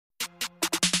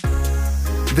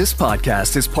This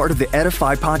podcast is part of the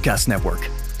Edify Podcast Network.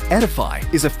 Edify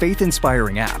is a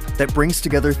faith-inspiring app that brings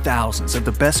together thousands of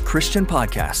the best Christian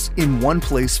podcasts in one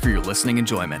place for your listening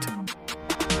enjoyment.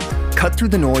 Cut through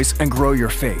the noise and grow your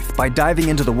faith by diving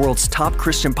into the world's top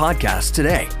Christian podcasts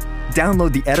today.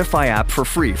 Download the Edify app for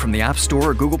free from the App Store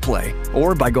or Google Play,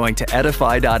 or by going to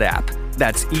edify.app.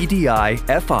 That's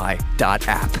EDIFI.app.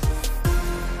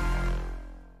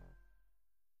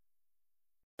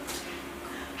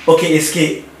 Okay,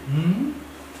 SK.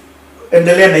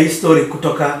 Endelea na hii story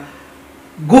kutoka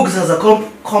Googs has a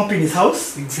comp in his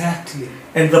house. Exactly.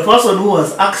 And the person who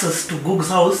has access to Googs'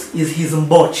 house is his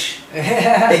mboch.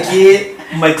 aka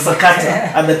Mike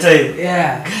Sakata at the time.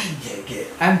 Yeah. Yeah.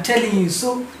 I'm telling you,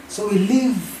 so we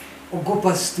leave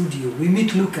Ogopa's studio. We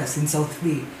meet Lucas in South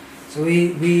Bay. So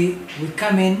we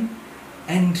come in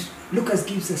and Lucas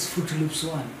gives us Fruity Loops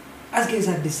 1. As guys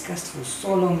had discussed for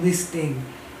so long this thing,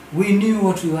 we knew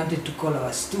what we wanted to call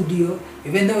our studio,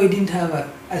 even though we didn't have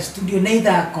a studio, neither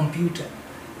a computer.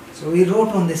 So we wrote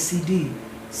on the CD,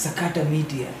 Sakata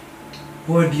Media.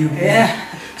 What do you mean?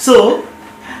 Yeah. So,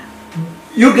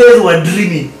 you guys were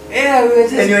dreaming. Yeah, we were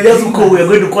just... And you were just we are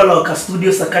going to call our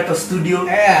studio Sakata Studio.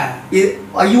 Yeah.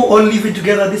 Are you all living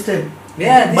together this time?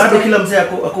 Yeah, this Bado time. kila mzee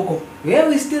akoko. Yeah,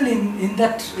 we're still in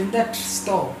that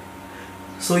store.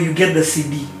 So you get the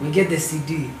CD. We get the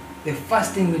CD. The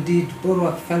first thing we did, borrow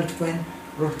a felt pen,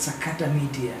 wrote Sakata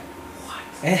Media. What?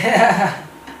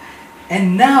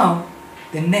 And now,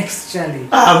 the next challenge.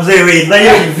 I'm saying, wait, now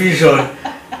you're in vision.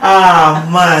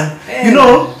 Man. Yeah. You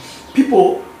know,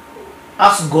 people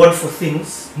ask God for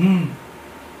things,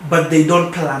 but they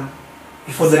don't plan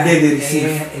for the day they receive.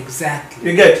 Yeah, exactly.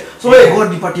 You get? So, hey,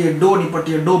 God, nipatie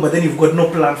do, but then you've got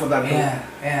no plan for that door.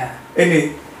 Yeah.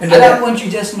 Anyway, And at that point, you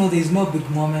just know there's no big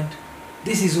moment.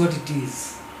 This is what it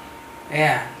is.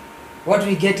 Yeah. What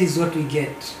we get is what we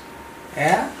get.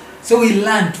 Yeah. So we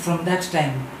learned from that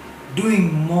time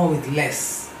doing more with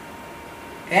less.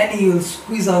 And you'll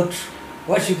squeeze out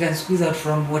what you can squeeze out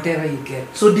from whatever you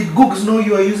get. So did Googs know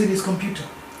you are using his computer?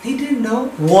 He didn't know.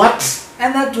 What?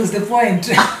 And that was the point.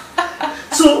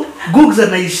 So Googs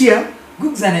anaishia.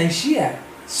 Googs anaishia.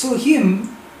 So he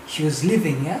was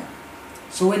living, yeah?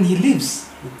 So when he leaves,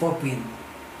 we pop in.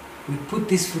 We put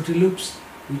these Fruity Loops.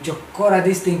 We chokora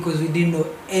this thing because we didn't know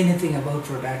anything about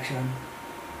production.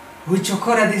 We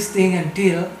chokora this thing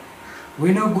until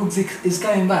we know Googs is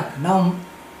coming back. Now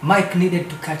Mike needed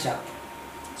to catch up.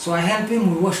 So I help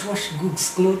him, we wash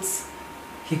Googs' clothes.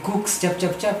 He cooks,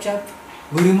 chop.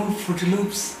 We remove Fruity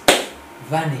Loops,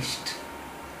 vanished.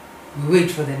 We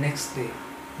wait for the next day.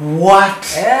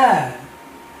 What? Yeah.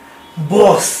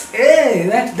 Boss. Hey,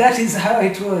 that is how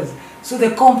it was. So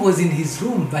the comp was in his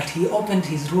room, but he opened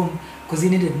his room because he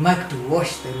needed Mike to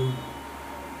wash the room.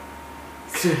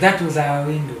 So that was our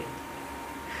window.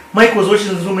 Mike was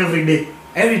washing his room every day.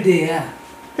 Every day, yeah.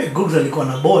 Hey, Googs alikuwa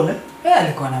na ball, eh? Yeah,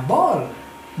 alikuwa na ball.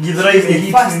 Githra is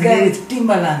The first guy with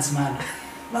Timberlands, man.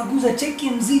 Maguza cheki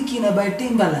mziki na by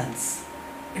Timberlands.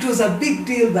 It was a big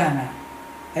deal, bana.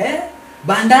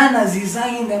 Bandanas, he's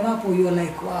hanging them up, or you're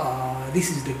like, wow,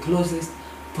 this is the closest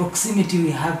proximity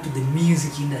we have to the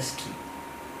music industry.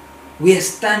 We are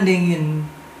standing in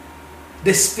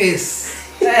the space.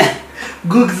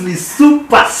 Googs ni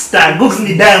superstar. Googs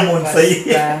ni diamond.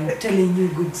 I'm telling you,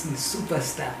 Googs ni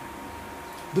superstar.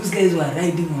 Those guys were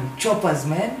riding on choppers,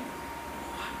 man.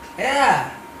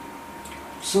 Yeah.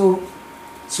 So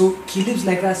he lives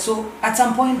like that. So at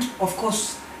some point, of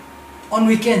course, on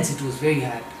weekends it was very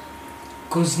hard.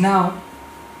 Because now,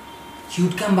 he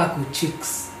would come back with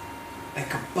chicks.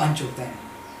 Like a bunch of them.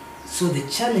 So the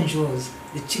challenge was,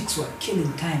 the chicks were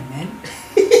killing time, man.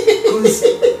 Because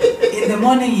in the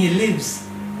morning he leaves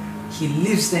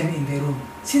them in the room.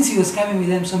 Since he was coming with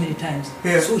them so many times,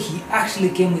 so he actually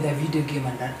came with a video game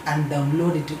and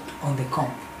downloaded it on the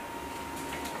comp.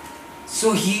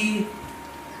 So he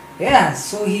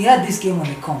had this game on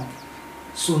the comp.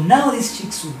 So now these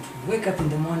chicks would wake up in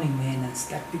the morning, man, and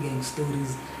start figuring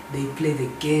stories. They play the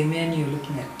game, man, you're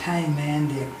looking at time, man,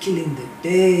 they're killing the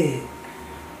day.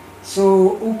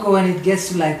 So Uko, when it gets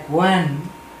to like 1,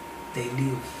 they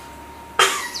leave.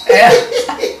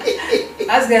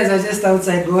 Us guys are just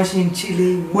outside washing,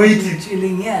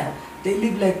 chilling, yeah. They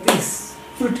live like this,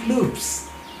 Fruity Loops.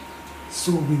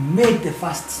 So we made the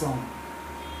first song.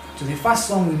 So the first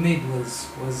song we made was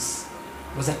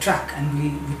a track, and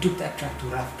we took that track to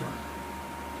Rafton.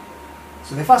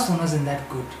 So the first one wasn't that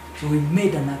good. So we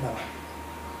made another one.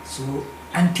 So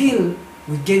until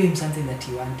we gave him something that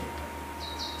he wanted.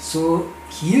 So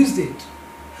he used it.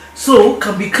 So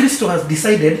Kambi Kristo has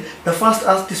decided the first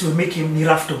artist will make him ni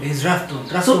Rafton. It's Rafton.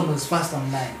 Rafton was first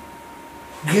online.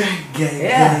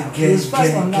 Yeah, he was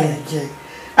fast online.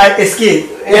 SK,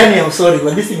 I'm sorry,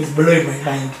 but this thing is blowing my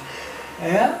mind.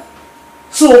 Yeah.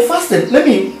 So first, let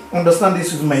me understand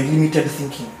this with my limited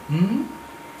thinking. Hmm?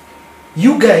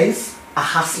 You guys are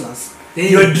hustlers.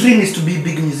 Your dream is to be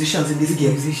big musicians in this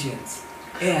game. Musicians.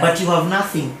 Yeah. But you have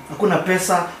nothing. Hakuna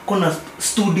pesa, hakuna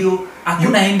studio.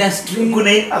 Hakuna industry.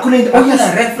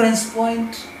 Hakuna reference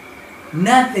point.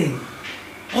 Nothing.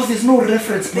 Oh, there's no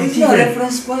reference point. There's no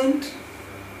reference point.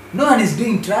 No one is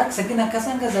doing tracks. Akina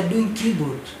Kasangas are doing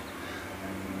keyboard.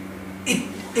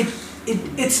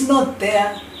 It's not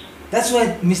there. That's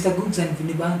why Mr. Googs and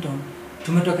Vinny Banton,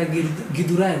 Tumetoka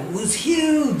Githurai, was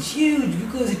huge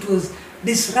because it was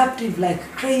disruptive like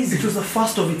crazy. It was the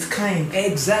first of its kind.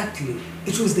 Exactly.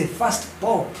 It was the first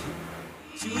pop.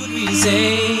 Should we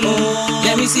say, oh,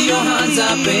 let me see your hands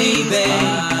up, baby.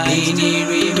 Ini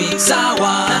remix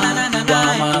sawa,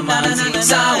 wa mama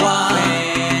sawa.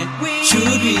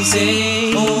 Should we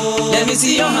say, oh, let me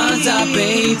see your hands up,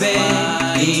 baby.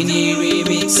 Ini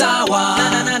remix sawa,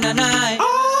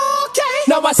 okay.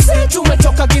 Now I said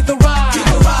tumetoka Githurai.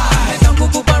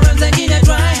 Kukupa rhymes zingine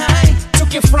dry high.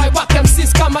 Tukifry waka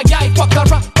MCs kama yai kwa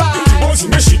karapa. Boss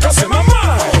umeshika sema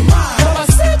mai. Now I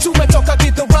said tumetoka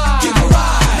Githurai.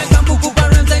 Kukupa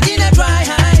rhymes zingine dry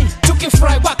high.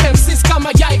 Tukifry waka MCs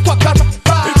kama yai kwa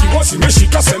karapa. Boss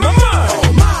umeshika sema mai.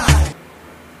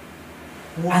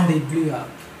 Wow. And they blew up.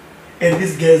 And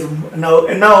these guys now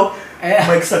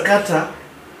Mike Sakata,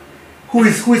 who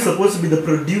is supposed to be the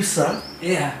producer,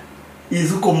 Yeah.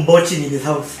 is huko Mbochi in his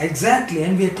house. Exactly,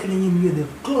 and we are telling him you're the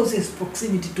closest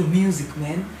proximity to music,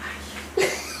 man.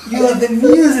 You are the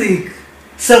music.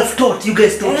 Self-taught, you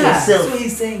guys taught Yeah, yourself. so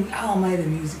he's saying, how am I the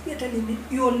music? We are telling him,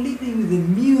 you're living with the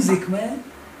music, man.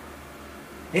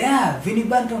 Yeah, Vinny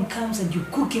Banton comes and you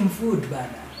cook him food,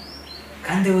 bana.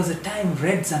 And there was a time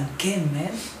Red Sun came,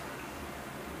 man.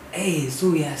 Hey,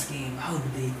 so we asking him, how do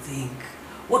they think?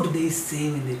 What do they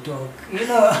say when they talk? You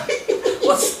know,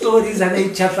 what stories are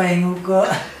they chapping huko?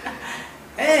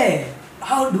 Hey,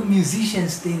 how do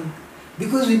musicians think?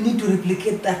 Because we need to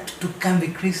replicate that to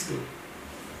Kambi Crystal.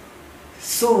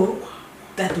 So,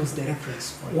 that was the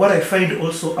reference point. What I find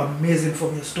also amazing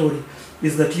from your story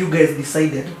is that you guys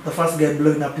decided the first guy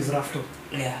blowing up is Rafton.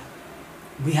 Yeah.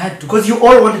 We had to. Because you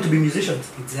all wanted to be musicians.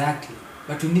 Exactly.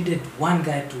 But we needed one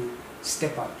guy to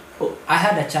step out. Oh. I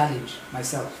had a challenge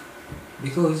myself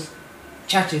because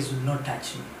churches would not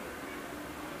touch me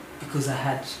because I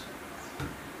had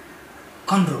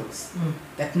cornrows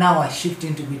that now are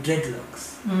shifting to be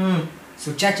dreadlocks.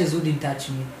 So churches wouldn't touch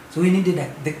me. So we needed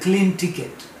the clean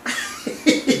ticket.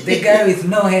 The guy with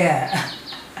no hair.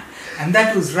 And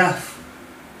that was Raf.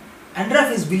 And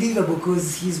Raf is believable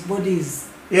because his body is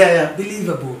Yeah.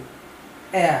 believable.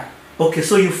 Yeah. Okay,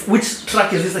 so which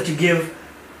track is this that you gave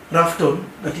Rafton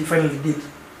that you finally did?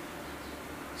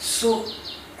 So,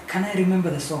 can I remember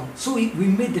the song? So we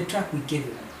made the track we gave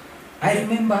him. I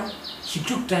remember he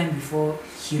took time before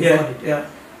he recorded it. Yeah.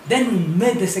 Then we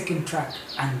made the second track,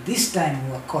 and this time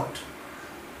we were caught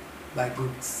by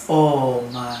Googs. Oh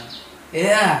man.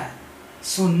 Yeah.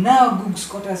 So now Googs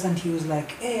caught us and he was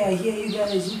like, hey, I hear you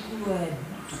guys, you are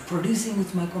producing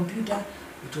with my computer.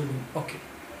 We told him, okay,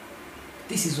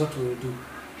 this is what we will do.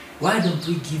 Why don't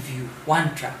we give you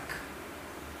one track?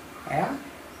 Yeah?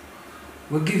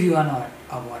 We'll give you one of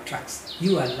our tracks.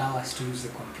 You allow us to use the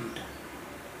computer.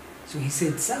 So he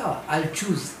said, sawa, I'll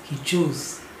choose. He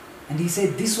chose. And he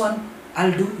said, this one,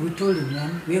 I'll do. We told him,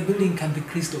 man, we are building Kambi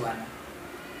Crystal.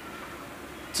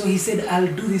 So he said, I'll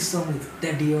do this song with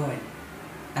Daddy Owen.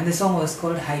 And the song was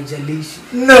called Haijalishi.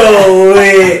 No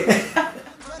way.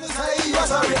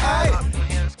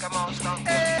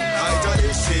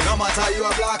 No matter you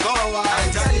are black or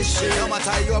white, no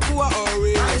matter you are poor or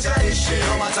rich, no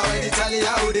matter when they tell you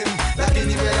how them,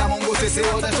 lakini mbele Mungu sisi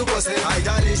wote tuko same.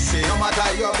 No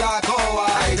matter you are black or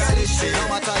white, no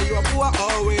matter you are poor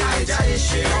or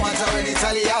rich, no matter when they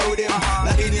tell you how them,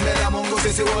 lakini mbele Mungu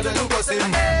sisi wote tuko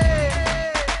same.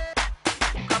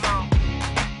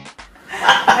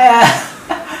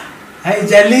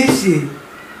 Haijalishi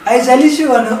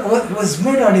was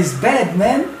made on his bed,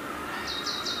 man.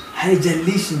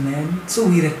 Haijalishi, man. So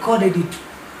we recorded it.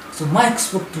 So Mike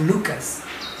spoke to Lucas.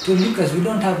 To Lucas, we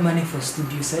don't have money for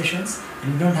studio sessions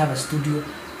and we don't have a studio.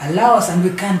 Allow us, and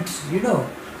we can't,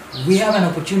 we have an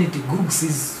opportunity. Googs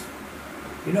is,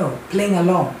 playing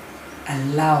along.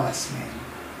 Allow us, man.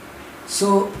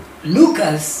 So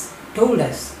Lucas told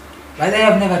us, but I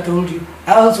have never told you,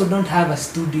 I also don't have a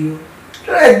studio.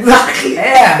 Exactly.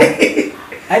 Yeah.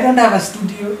 I don't have a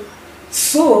studio.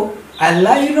 So,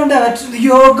 Allah, you don't have a studio.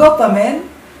 You're a gopa, man.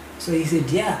 So he said,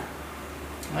 yeah,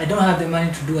 I don't have the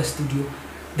money to do a studio.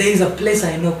 There is a place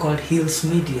I know called Hills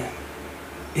Media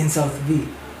in South B.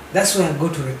 That's where I go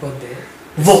to record the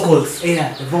vocals.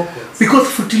 Yeah, the vocals. Because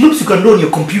Fruity Loops you can do on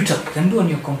your computer. You can do on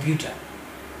your computer.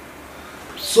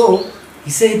 So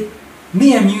he said,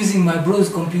 me, I'm using my bro's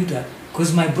computer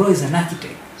because my bro is an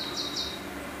architect.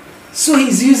 So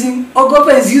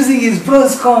Ogopa is using his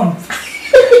bro's comp.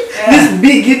 This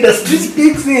big industry.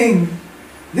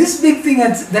 This big thing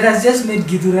that has just made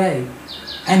Githurai.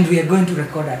 And we are going to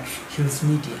record at Hills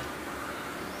Media.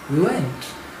 We went.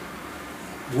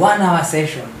 1 hour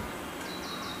session.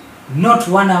 Not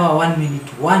 1 hour, 1 minute,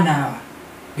 1 hour.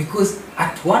 Because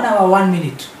at 1 hour, 1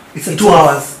 minute, It's 2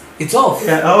 hours. It's off.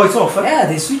 Yeah, oh, it's off. Huh? Yeah,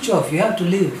 they switch off. You have to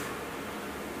leave.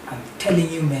 I'm telling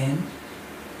you, man.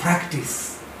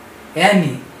 Practice.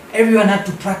 Yani, everyone had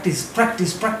to practice,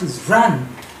 run.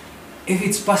 If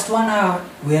it's past 1 hour,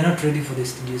 we are not ready for the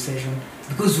studio session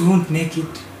because we won't make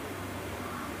it.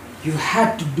 You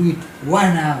had to do it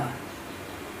 1 hour.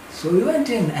 So we went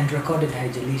in and recorded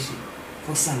Haijalishi.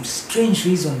 For some strange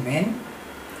reason, man.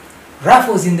 Raf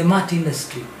was in the mat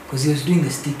industry because he was doing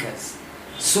the stickers.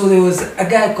 So there was a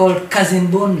guy called Cousin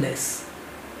Boneless.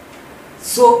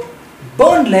 So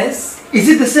Boneless. Is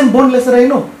it the same Boneless that I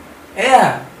know?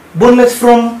 Yeah. Boneless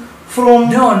from No.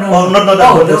 Oh, not that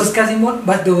oh, Boneless. there was Cousin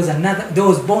but there was another. There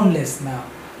was Boneless now.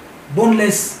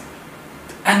 Boneless,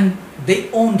 and they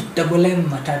owned Double M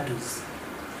Matatus.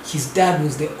 His dad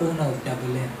was the owner of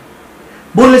Double M.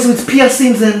 Boneless with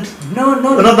piercings and No,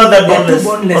 not that there are Boneless. two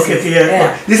Bonelesses. Okay, yeah.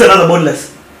 Yeah. This is another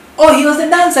Boneless. Oh, he was a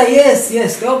dancer. Yes,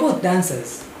 they were both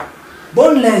dancers.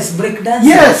 Boneless break dancer.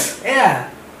 Yes. Yeah.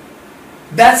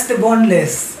 That's the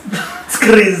Boneless. It's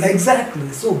crazy. Exactly.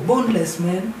 So Boneless,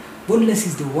 man. Boneless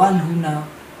is the one who now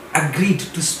agreed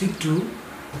to speak to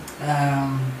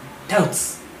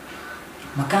touts,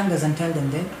 Makangas, and tell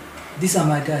them that these are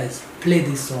my guys. Play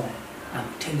this song. I'm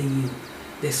telling you,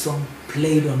 the song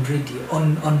played on radio,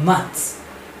 on mats.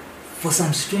 For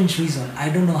some strange reason, I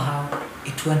don't know how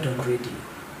it went on radio.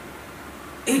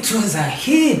 It was a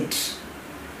hit.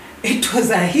 It was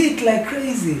a hit like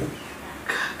crazy.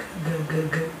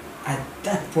 At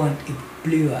that point, it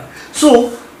blew up.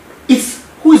 So,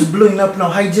 who is blowing up now?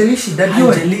 Haijalishi,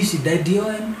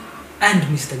 Dadioen, and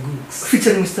Mr. Gooks.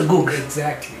 Featuring Mr. Gooks.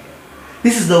 Exactly.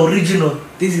 This is the original.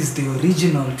 This is the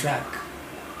original track.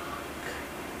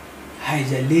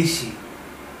 Haijalishi.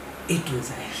 It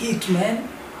was a hit, man.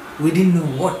 We didn't know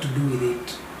what to do with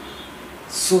it.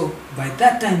 So, by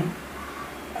that time,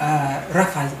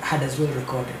 Raf had as well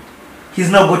recorded. He's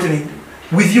now gotten it.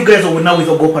 With you guys or now with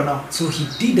Ogopa now? So he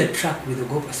did a track with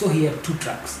Ogopa. So he had 2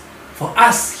 tracks. For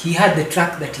us, he had the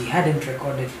track that he hadn't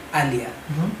recorded earlier.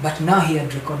 But now he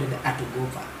had recorded at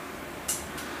Ogopa.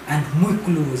 And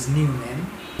Muikulu was new, man.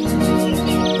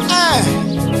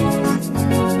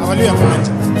 Avalia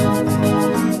manja.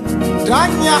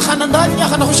 Ndanya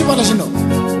khana kushibana shino.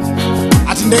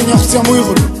 Ati ndenya kusia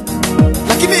Muikulu.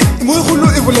 Lakini Muikulu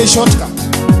ivule shortcut.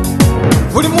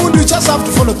 Buli mundu you just have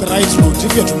to follow the right route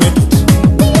if you have to make it.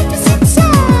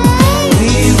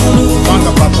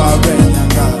 Vanga papa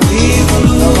benyanga,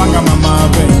 vanga mama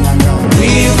benyanga,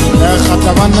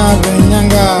 khata bana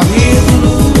benyanga,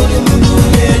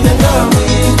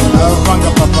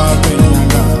 vanga papa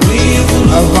benyanga,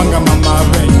 vanga mama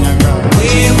benyanga,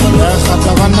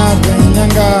 khata bana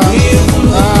benyanga.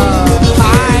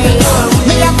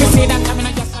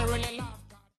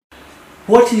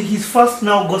 What his first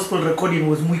now gospel recording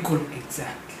was Muikulu.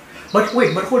 Exactly. But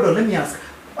hold on, let me ask.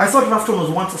 I thought Rafton was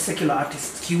once a secular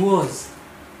artist. He was.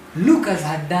 Lucas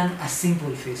had done a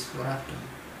simple face for Rafton.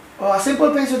 Oh, a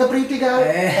simple face with a pretty girl.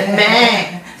 And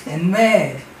meh. And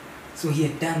meh. So he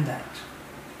had done that.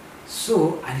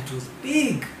 So, and it was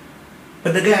big.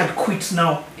 But the guy had quit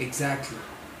now. Exactly.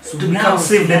 So to now become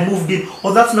saved and moved in.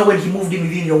 Oh, that's now when he moved in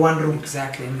within your one room.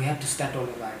 Exactly, and we had to start all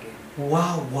over again.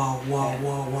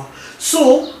 Wow.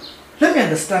 So, let me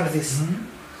understand this.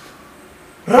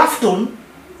 Rafton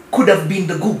could have been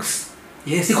the Gooks.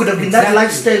 Yes, he could have been that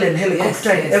lifestyle and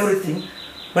helicopter and everything.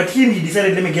 But he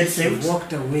decided, let me get saved. He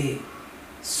walked away.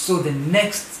 So the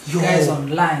next guys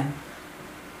online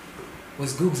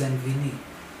was Googs and Vinny.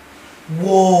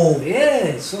 Whoa.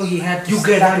 Yeah, so he had to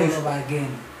start all over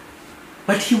again.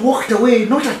 But he walked away,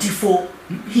 not at T4.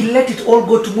 He let it all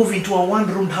go to move into a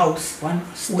one-room house. One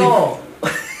store.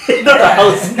 Not a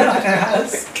house. Not a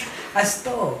house. A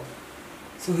store.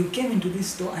 So we came into this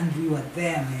store and we were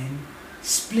there, man.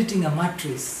 Splitting a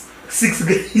mattress. 6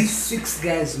 guys. 6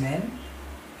 guys, man.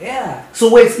 Yeah. So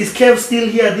wait, is Kev still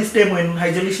here this time when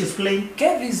Haijalishi is playing?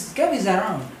 Kev is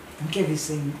around. And Kev is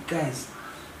saying, guys,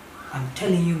 I'm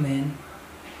telling you, man,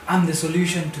 I'm the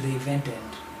solution to the event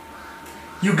end.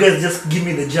 You guys just give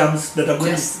me the jams that are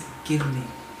going Just give me.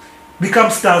 to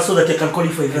become stars so that I can call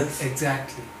you for events.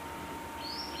 Exactly.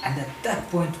 And at that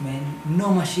point, man,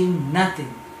 no machine,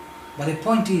 nothing. But the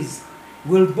point is,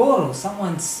 we'll borrow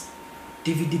someone's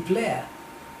DVD player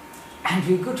and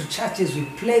we go to churches, we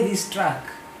play this track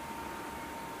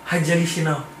Haijalishi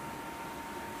now.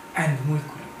 and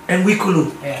Mwikulu. And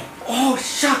Wikulu. Yeah. Oh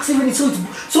shucks, even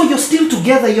so you're still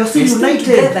together, you're still We're still united.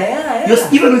 together, yeah.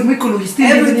 You're, even with Wikulu, he's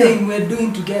still living there. Everything we're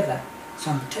doing together.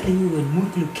 So I'm telling you, when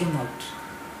Mwikulu came out,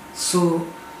 so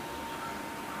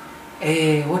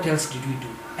what else did we do?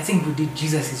 I think we did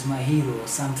Jesus Is My Hero or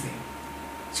something.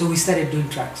 So we started doing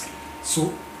tracks. So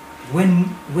when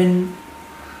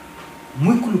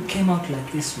Mwikulu came out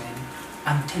like this, man,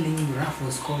 I'm telling you, Raf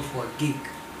was called for a gig.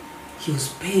 He was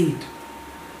paid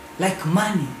like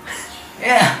money.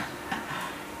 Yeah.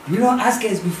 You know, us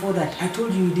guys before that, I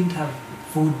told you we didn't have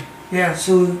food. Yeah.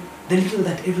 So the little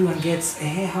that everyone gets,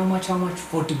 hey, how much?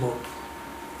 40 bob.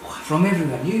 From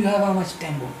everyone. You have how much?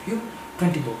 10 bob. You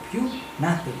 20 bob. You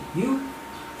nothing. You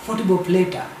 40 bob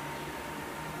later.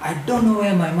 I don't know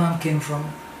where my mom came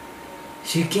from.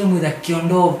 She came with a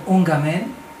kiondo of unga,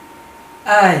 man.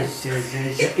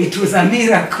 It was a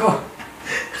miracle.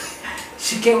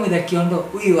 She came with a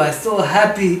kiondo. We were so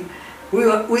happy. We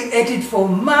ate it for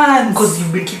months. Because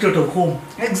you've been kicked out of home.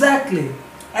 Exactly.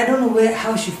 I don't know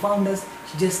how she found us.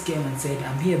 She just came and said,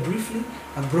 I'm here briefly.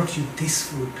 I brought you this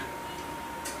food.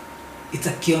 It's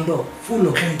a kiondo full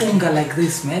of unga like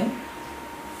this, man.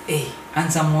 Hey,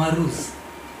 and some warus.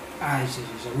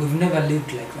 We've never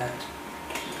lived like that.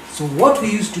 So what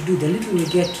we used to do, the little we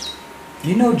get,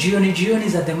 you know,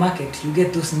 Gioni's at the market. You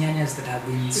get those nyanyas that have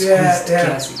been squeezed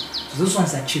classy. So those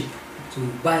ones are cheap. So we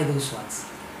buy those ones.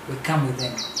 We come with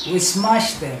them. We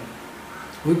smash them.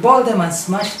 We boil them and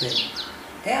smash them.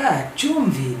 Yeah,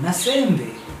 chumvi,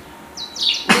 nasembe.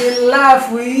 We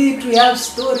laugh, we eat, we have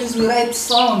stories, we write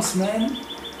songs, man.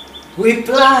 We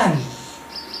plan.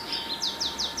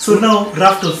 So now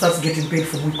Rafton starts getting paid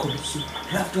for Mwikulu. So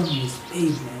Rafton was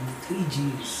paid, man, 3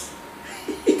 Gs.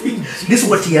 This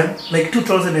what year? Like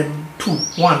 2002,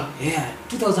 1. Yeah,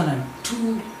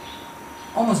 2002,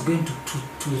 almost going to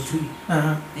 2 or 3.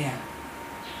 Uh-huh. Yeah.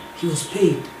 He was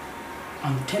paid.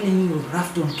 I'm telling you,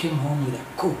 Rafton came home with a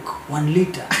Coke, 1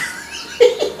 liter.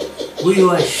 We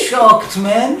were shocked,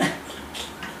 man.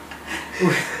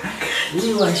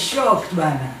 We were shocked,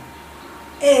 bana.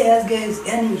 Hey, as guys,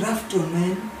 any Rafton,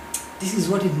 man, this is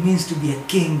what it means to be a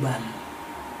king, bana.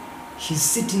 He's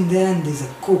sitting there and there's a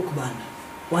Coke, bana.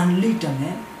 1 liter,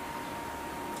 man.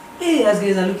 Hey, as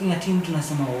guys are looking at him,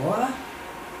 tunasema, what?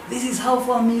 This is how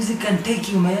far music can take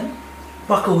you, man.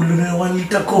 Paka ulunue 1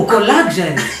 liter Coke. Coke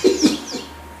luxury.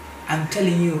 I'm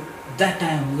telling you, that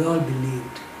time we all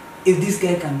believed, if this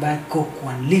guy can buy Coke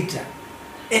 1 liter,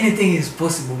 anything is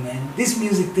possible, man. This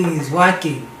music thing is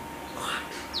working.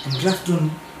 And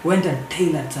Rafton went and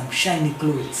tailored some shiny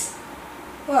clothes.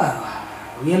 Wow,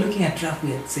 we are looking at Raf,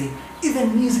 we are saying,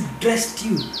 even music dressed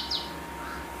you.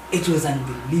 It was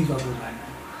unbelievable, man.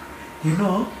 You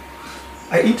know,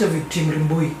 I interviewed Tim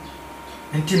Rimbui,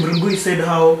 and Tim Rimbui said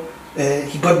how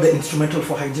he got the instrumental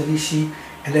for Haijalishi,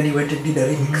 and then he went and did a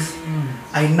remix.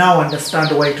 I now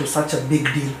understand why it was such a big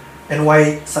deal, and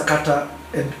why Sakata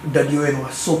and Daddy Owen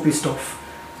were so pissed off.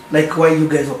 Like why you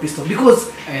guys were pissed off.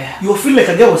 Because you feel like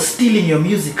a guy was stealing your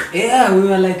music. Yeah, we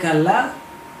were like, Allah.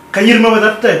 Can you remember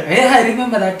that time? Yeah, I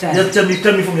remember that time. Just tell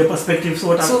me from your perspective. So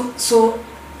what happened? So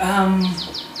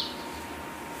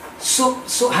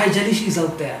Haijalishi is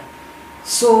out there.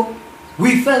 So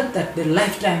we felt that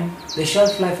the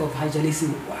shelf life of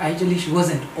Haijalishi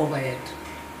wasn't over yet.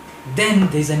 Then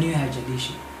there's a new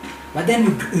Haijalishi. But then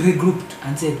we regrouped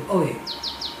and said, oh wait,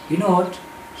 you know what?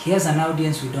 He has an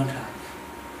audience we don't have.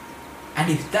 And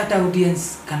if that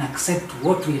audience can accept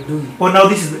what we're doing. Oh, now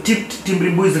this is Tim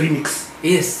Rimbui's remix.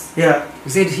 Yes. Yeah.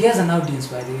 We said he has an audience,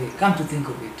 by the way, come to think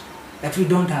of it, that we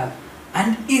don't have.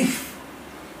 And if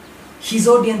his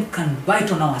audience can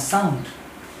bite on our sound,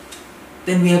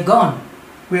 then we are gone.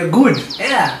 We are good.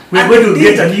 Yeah. We are going to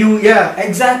get a new,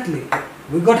 Exactly.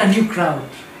 We got a new crowd.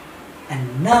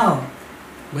 And now,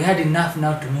 we had enough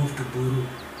now to move to Buru.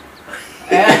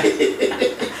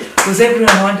 Because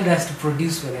everyone wanted us to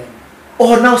produce for them.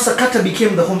 Oh, now Sakata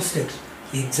became the homestead.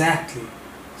 Exactly.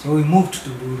 So we moved to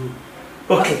Buru.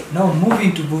 Okay. Now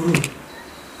moving to Buru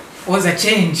was a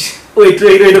change. Wait.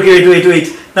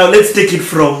 Now let's take it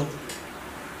from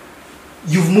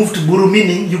you've moved to Buru,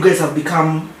 meaning you guys have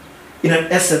become, in an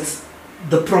essence,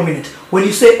 the prominent. When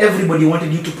you say everybody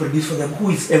wanted you to produce for them, who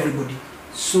is everybody?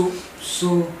 So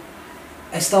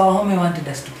Esther Wahome wanted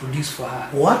us to produce for her.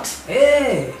 What?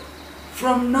 Hey,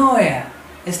 from nowhere.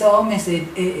 Esther Ome said,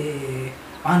 I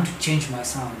want to change my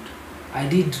sound. I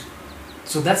did.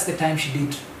 So that's the time she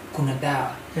did Kuna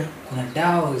Dawa. Yeah. Kuna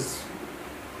Dawa was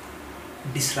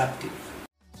disruptive.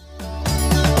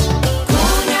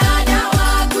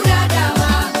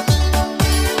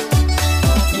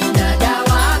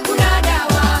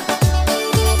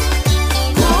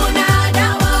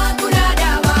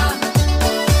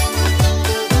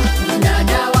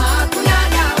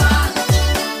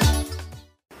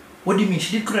 What do you mean?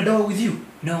 She did Kuna Dawa with you?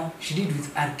 No, she did with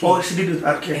RK. Oh, she did with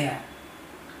RK. Yeah.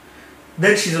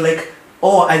 Then she's like,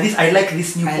 oh, I like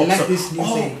this new I pop like song. this new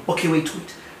thing. Okay, wait.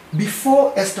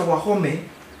 Before Esther Wahome,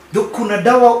 the Kuna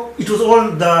Dawa, it was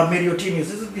all the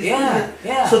Mariotinis.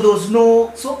 Yeah. So there was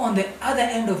no... So on the other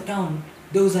end of town,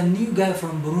 there was a new guy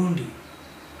from Burundi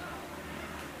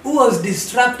who was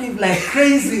disruptive like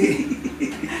crazy.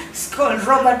 It's called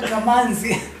Robert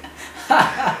Kamanzi.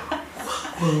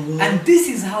 And this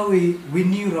is how we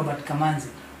knew Robert Kamanzi.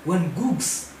 When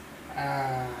Googs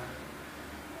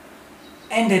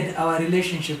ended our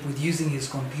relationship with using his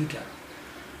computer,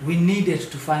 we needed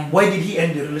to find... Why did he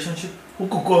end the relationship? Who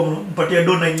could come, but you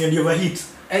don't know any of hit.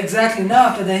 Exactly. Now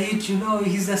after the hit,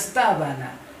 he's a star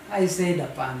bana. I said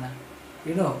apana.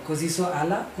 Because he saw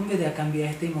Allah, kumbe there can be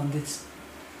a thing on this.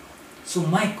 So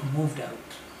Mike moved out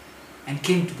and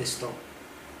came to the store.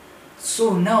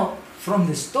 So now, from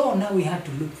the store, now we had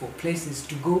to look for places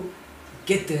to go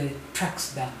get the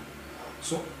tracks done.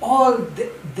 So all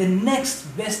the next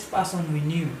best person we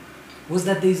knew was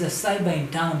that there is a cyber in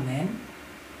town, man,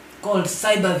 called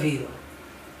Cyberville.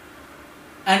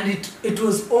 And it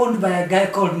was owned by a guy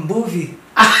called Mbuvi.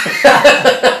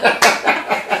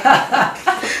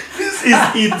 This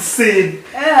is insane.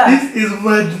 Yeah. This is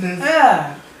madness.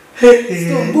 Yeah. So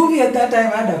Mbuvi at that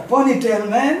time had a ponytail,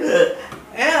 man.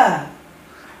 Yeah.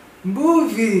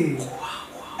 Mbuvi.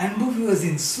 And Mbuvi was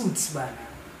in suits, man.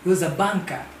 He was a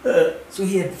banker. So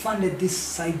he had funded this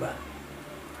cyber.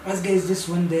 Us guys just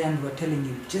went there and were telling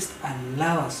him, just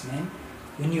allow us, man.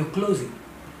 When you're closing,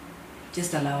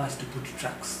 just allow us to put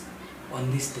tracks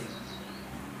on this thing.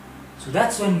 So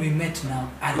that's when we met now,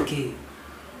 RK.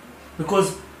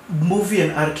 Because Movie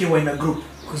and RK were in a group.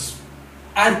 Because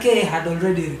RK had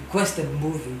already requested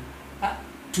Movie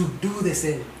to do the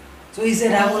same. So he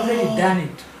said, I've already done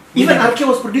it. Even RK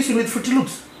was producing with Fruity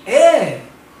Loops. Hey,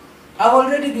 I've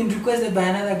already been requested by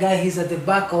another guy. He's at the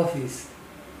back office.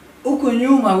 Uku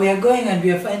nyuma, we are going and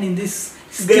we are finding this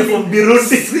guy from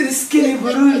Burundi. Skinny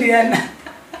Burundian.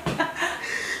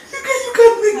 You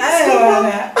can't make this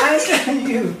I tell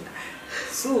you.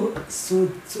 So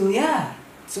yeah.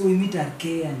 So we meet RK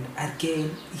and RK,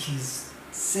 he's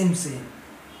same.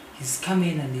 He's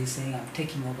coming and he's saying, I'm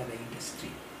taking over the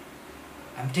industry.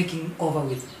 I'm taking over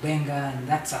with Benga and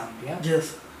that sound, yeah?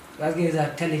 Yes. So us guys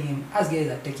are telling him, us guys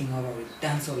are taking over with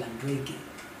dancehall and reggae.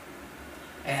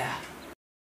 Yeah.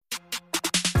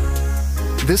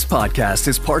 This podcast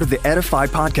is part of the Edify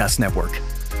Podcast Network.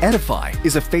 Edify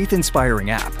is a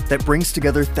faith-inspiring app that brings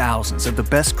together thousands of the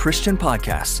best Christian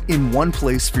podcasts in one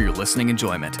place for your listening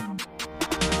enjoyment.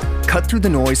 Cut through the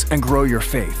noise and grow your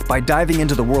faith by diving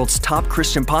into the world's top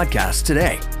Christian podcasts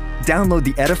today. Download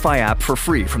the Edify app for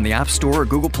free from the App Store or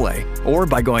Google Play, or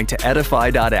by going to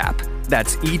edify.app.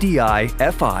 That's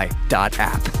EDIFI.app.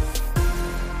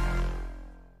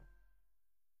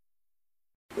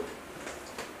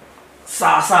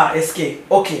 Sa SK.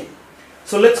 Okay.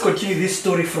 So let's continue this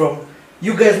story from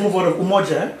you guys move out of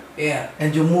Umoja Yeah.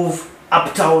 and you move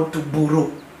uptown to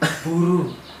Buru.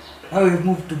 Buru. Now we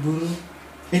moved to Buru.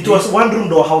 It was one room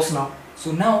door house now.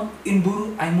 So now in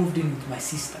Buru, I moved in with my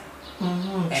sister.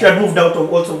 She had moved out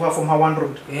of also from her one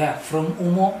room. Yeah, from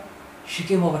Umo, she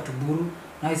came over to Buru.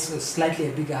 Now it's a slightly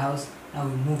a bigger house. Now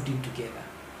we moved in together.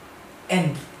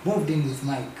 And moved in with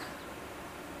Mike.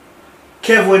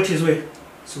 Kev went his way.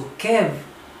 So Kev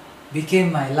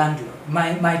became my landlord,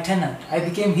 my tenant. I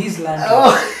became his landlord.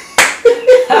 Oh.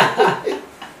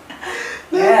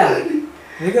 Yeah,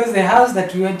 because the house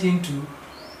that we went into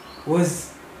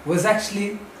was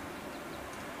actually.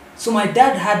 So my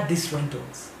dad had these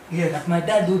rentals. Yeah. But my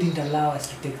dad wouldn't allow us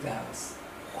to take the house.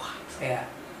 What? Yeah.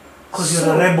 Because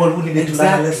you're a rebel who needed to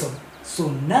learn a lesson. So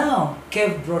now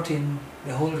Kev brought in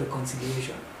the whole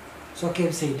reconciliation. So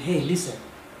Kev said, hey, listen,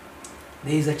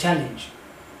 there is a challenge.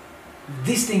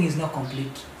 This thing is not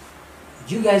complete.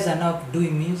 You guys are now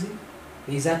doing music,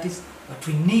 there is artists, but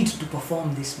we need to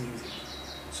perform this music.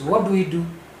 So what do?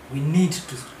 We need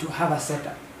to have a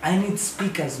setup. I need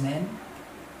speakers, man.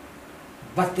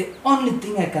 But the only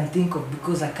thing I can think of,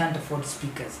 because I can't afford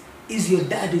speakers, is your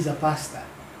dad is a pastor.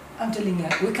 I'm telling you,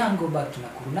 we can't go back to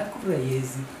Nakuru. Nakuru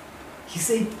yezi. he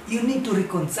said, you need to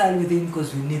reconcile with him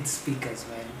because we need speakers,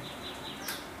 man.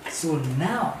 So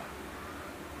now,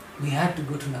 we had to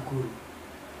go to Nakuru.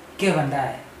 Kev and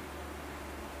I.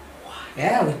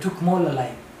 Yeah, we took Mola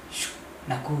line.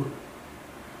 Nakuru.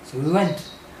 So we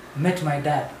went, met my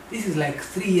dad. This is like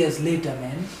 3 years later,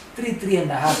 man.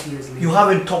 3.5 years later. You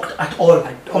haven't talked at all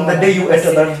from the day you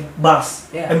entered that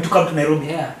bus and to come to Nairobi,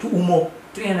 to Umo.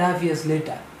 3.5 years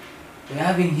later. We're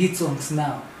having hit songs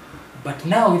now. But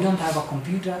now we don't have a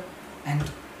computer, and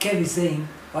Kev is saying,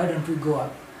 why don't we go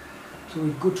up? So we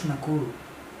go to Nakuru.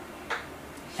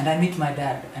 And I meet my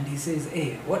dad, and he says,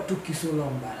 hey, what took you so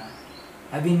long, Bara?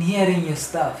 I've been hearing your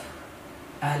stuff.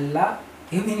 Allah,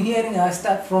 you've been hearing our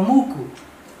stuff from Uku.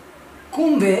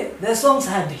 Kumbe, the songs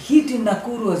had hit in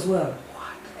Nakuru as well.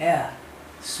 What? Yeah.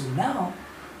 So now,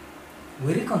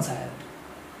 we reconciled.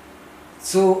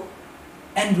 So,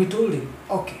 and we told him,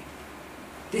 okay,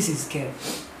 this is Kev.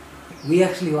 We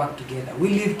actually work together. We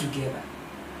live together.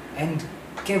 And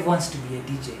Kev wants to be a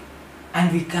DJ.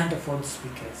 And we can't afford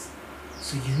speakers.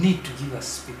 So you need to give us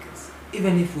speakers.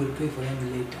 Even if we'll pay for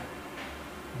them later.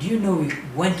 Do you know we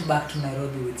went back to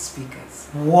Nairobi with speakers?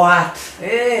 What?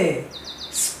 Hey!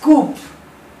 Scoop!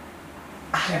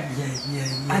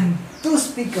 Yeah. And those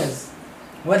speakers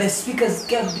were the speakers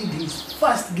Kev did his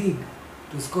first gig.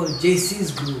 It was called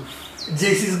JC's Groove.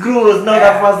 JC's Groove was not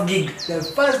our first gig. The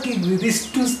first gig with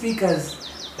these 2 speakers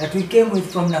that we came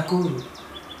with from Nakuru.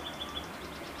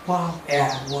 Wow.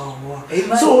 Yeah. Wow.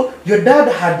 Imagine. So your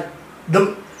dad had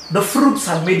the fruits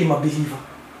had made him a believer.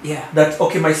 Yeah. That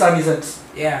okay, my son isn't.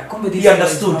 Yeah. He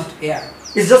understood.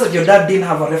 It's just that your dad didn't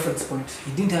have a reference point.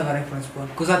 He didn't have a reference point.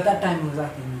 Because at that time he was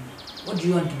asking me, what do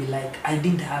you want to be like? I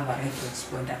didn't have a reference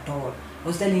point at all. I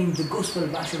was telling him the gospel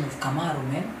version of Camaro,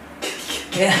 man.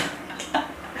 Yeah.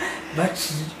 But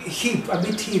hip, a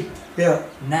bit hip. Yeah.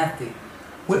 Nothing.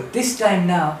 Well, this time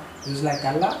now, it was like,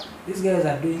 Allah, these guys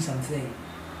are doing something.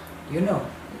 You know.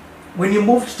 When you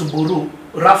moved to Buru,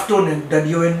 Rafton and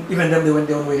Dadioen, even them, they went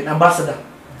their own way. Ambassador.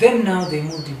 Then now they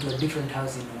moved into a different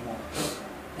house in Umo.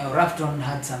 Now Rafton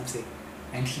had something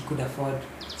and he could afford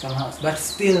some house. But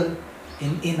still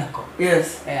in Inako.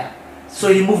 Yes. Yeah.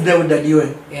 So he moved there with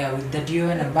Dadioen. Yeah, with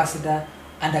Dadioen, Ambassador,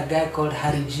 and a guy called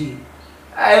Harry G.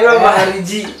 I remember Harry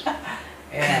G.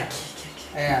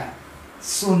 Yeah.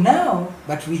 So now,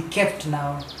 but we kept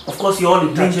now. Of course, you're all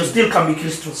in touch. You still can be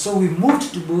Christian. So we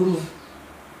moved to Buru.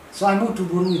 So I moved to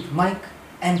Buru with Mike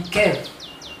and Kev.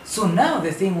 So now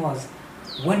the thing was,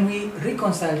 when we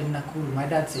reconciled in Nakuru, my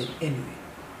dad said, anyway,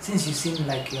 since you seem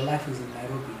like your life is in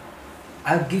Nairobi,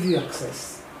 I'll give you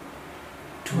access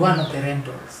to one of the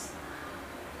rentals.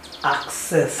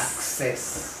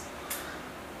 Access.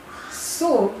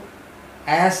 So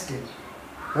I asked him,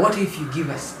 what if you give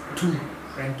us 2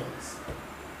 rentals?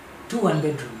 2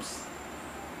 1-bedrooms.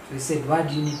 So he said, why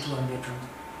do you need 2 1-bedrooms?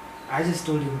 I just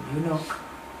told him, you know,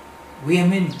 we are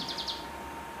many.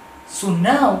 So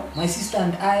now, my sister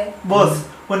and I... Boss,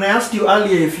 when I asked you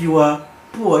earlier if you were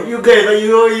poor, you guys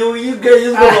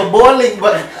were balling,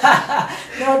 but...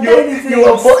 you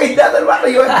were balling, it doesn't matter,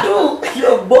 you were 2.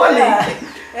 You were balling.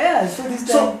 Yeah, so this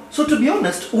time... So to be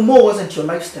honest, Umo wasn't your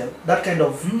lifestyle, that kind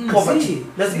of poverty.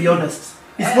 Let's be honest.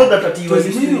 It's not that you were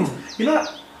used to it. You know,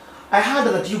 I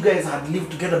heard that you guys had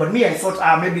lived together, but me, I thought,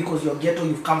 maybe because you're ghetto,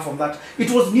 you've come from that. It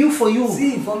was new for you.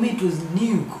 See, for me, it was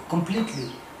new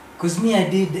completely. Because me, I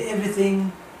did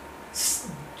everything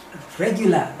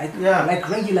regular, like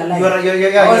regular life.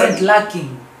 I wasn't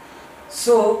lacking.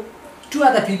 So, 2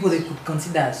 other people they could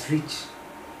consider as rich.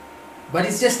 But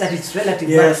it's just that it's relative.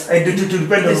 Yes, I do to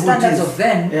depend on the standards of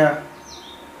then,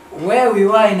 where we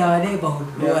were in our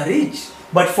neighborhood, we were rich.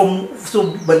 But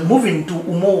but moving to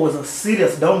Umo was a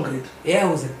serious downgrade. Yeah,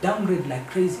 it was a downgrade like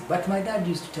crazy. But my dad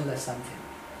used to tell us something.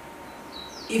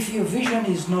 If your vision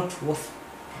is not worth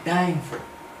dying for,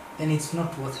 then it's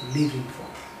not worth living for.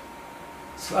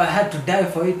 So I had to die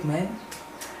for it, man.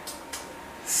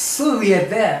 So we are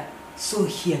there. So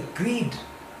he agreed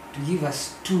to give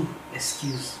us 2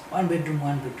 SQs. 1 bedroom,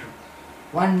 1 bedroom.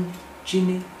 1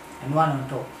 chini and 1 on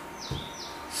top.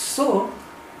 So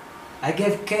I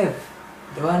gave Kev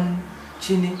the 1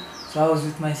 chini. So I was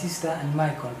with my sister and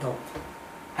Mike on top.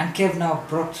 And Kev now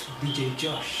brought DJ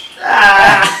Josh.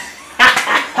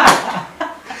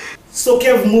 So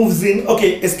Kev moves in.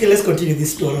 Okay, SK, let's continue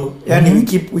this story. We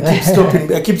keep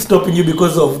stopping. I keep stopping you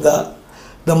because of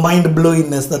the mind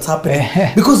blowingness that's happening.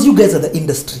 Because you guys are the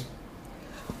industry.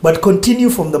 But continue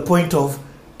from the point of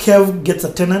Kev gets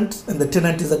a tenant, and the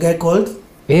tenant is a guy called.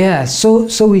 Yeah.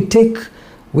 So we take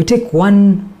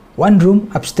one room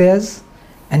upstairs,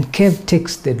 and Kev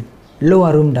takes the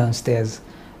lower room downstairs.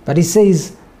 But he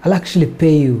says, I'll actually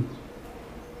pay you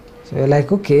So we're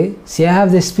like, okay, see, I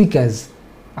have the speakers.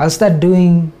 I'll start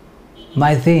doing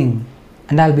my thing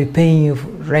and I'll be paying you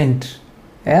rent.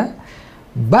 Yeah?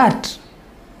 But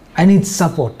I need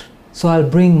support. So I'll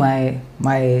bring I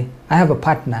have a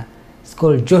partner. It's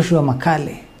called Joshua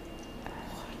Makale.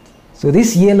 So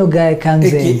this yellow guy comes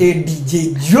AKA in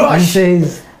DJ Josh. and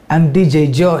says, I'm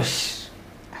DJ Josh.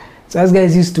 So us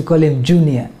guys used to call him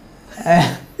Junior.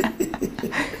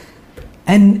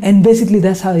 And basically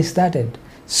that's how it started.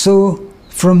 So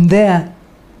from there,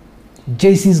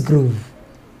 JC's Groove,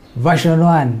 version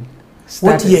 1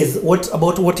 started.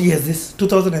 What year is this?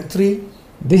 2003?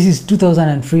 This is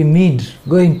 2003 mid,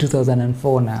 going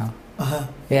 2004 now. Uh-huh.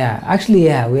 Yeah, actually,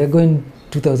 yeah, we are going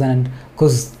 2000,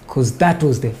 cause that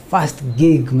was the first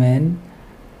gig, man.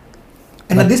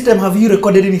 And at this time, have you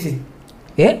recorded anything?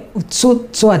 Yeah,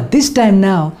 so at this time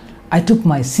now, I took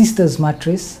my sister's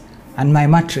mattress and my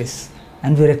mattress,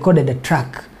 and we recorded a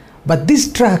track. But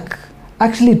this track,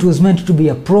 actually, it was meant to be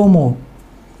a promo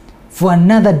for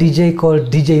another DJ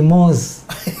called DJ Moz.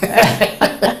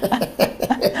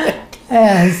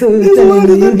 Yeah, so he's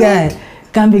telling me, you guy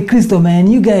can be Crystal,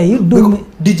 man. You guy, you do me.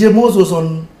 DJ Moz was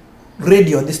on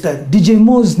radio at this time. DJ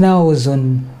Moz now was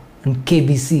on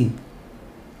KBC.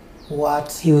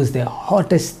 What? He was the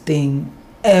hottest thing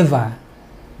ever.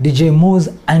 DJ Moz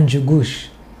and Jugush.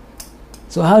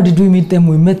 So how did we meet them?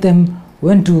 We met them,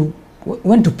 went to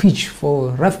pitch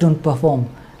for Rafton perform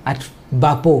at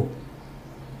Bapo.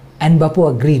 And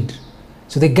Bapo agreed.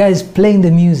 So the guy's playing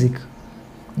the music.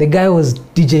 The guy was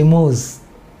DJ Moz.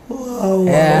 Wow,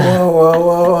 Yeah.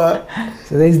 wow.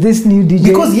 So there's this new DJ.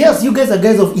 Because yes, you guys are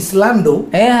guys of Islando.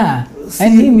 Yeah. See,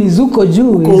 And him is Uko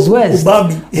Jew, Uko he's West.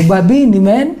 Ubabi. Ubabini,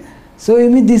 man. So you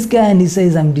meet this guy and he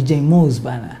says, I'm DJ Moz,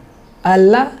 bana.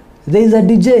 Allah, there is a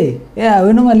DJ. Yeah,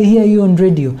 we normally hear you on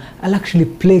radio. I'll actually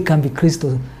play Kambi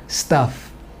Crystal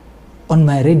stuff on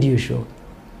my radio show.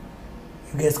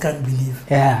 You guys can't believe.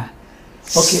 Yeah.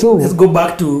 Okay, So let's go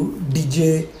back to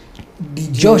DJ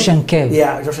Josh and Kev.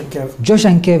 Yeah, Josh and Kev. Josh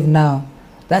and Kev now,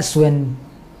 that's when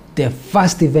their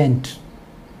first event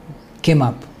came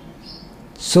up.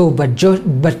 So, but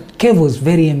Kev was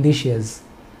very ambitious.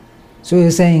 So he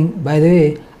was saying, by the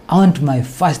way, I want my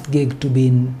first gig to be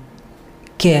in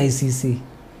KICC.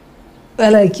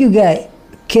 We're like, you guy,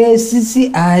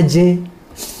 KICC aje.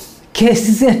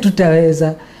 KICC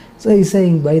hatutaweza. So he's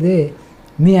saying, by the way,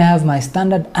 me, I have my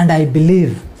standard and I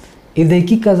believe if they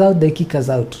kick us out, they kick us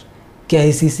out.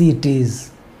 KICC it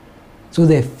is. So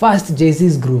the first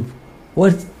JC's group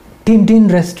was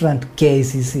Tintin Restaurant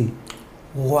KICC.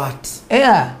 What?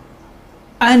 Yeah.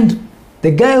 And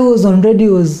the guy who was on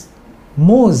radio was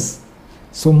Moz.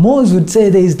 So Moz would say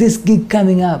there is this gig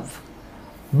coming up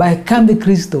by Kambi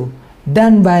Crystal,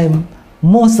 done by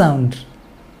Mo Sound.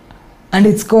 And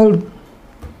it's called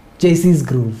JC's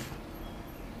Groove.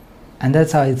 And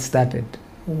that's how it started.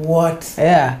 What?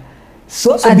 Yeah.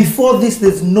 So before this,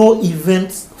 there's no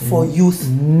events for youth.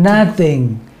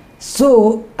 Nothing.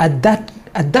 So at that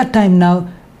time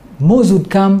now, Moz would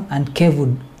come and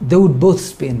Kev they would both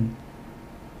spin.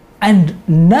 And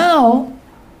now,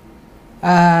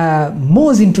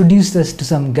 Moz introduced us to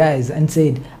some guys and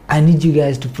said, I need you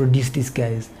guys to produce these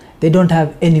guys. They don't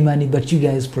have any money, but you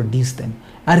guys produce them.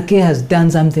 RK has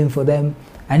done something for them.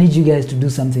 I need you guys to do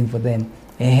something for them.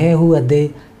 Who are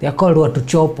they? They are called Watu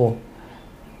Chopo.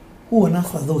 Who on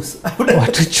earth are those?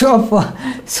 Watu Chopo.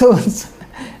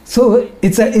 So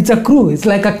it's a crew. It's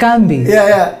like a kambi.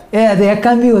 Yeah. Yeah, their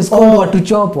kambi was called Watu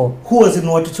Chopo. Who was in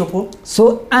Watu Chopo?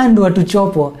 So, and Watu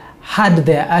Chopo had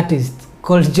their artist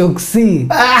called Joxy.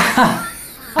 I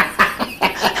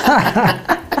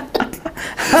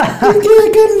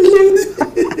can't believe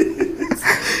this.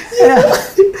 Yeah.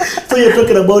 So you're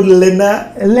talking about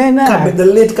Lena, the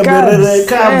late Caberere,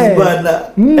 Cabs,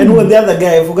 Banda. And who was the other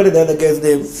guy? I forgot the other guy's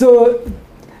name. So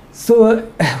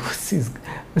what's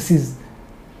his?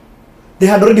 They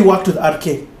had already worked with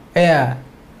RK. Yeah,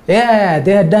 they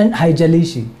had done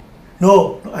Haijalishi.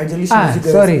 No, Haijalishi was you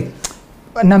guys. Sorry.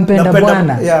 Nampenda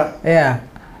Bwana. Yeah.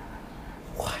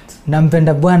 What?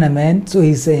 Nampenda Bwana, man. So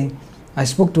he's saying, I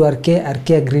spoke to RK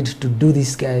agreed to do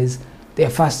these guys their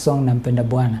first song, Nampenda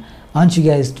Bwana. I want you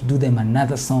guys to do them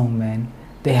another song, man.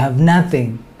 They have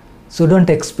nothing. So don't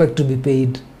expect to be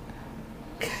paid.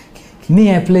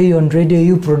 Me, I play you on radio,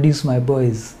 you produce my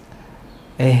boys.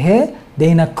 They're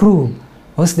in a crew.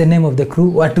 What's the name of the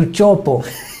crew? Watu Chopo.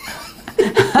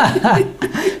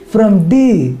 From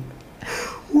D.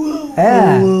 Wow.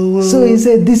 Yeah. So he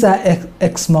said, these are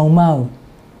ex-Mau Mau.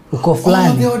 Uko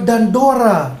Oh, they were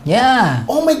Dandora. Yeah.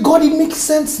 Oh my God, it makes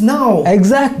sense now.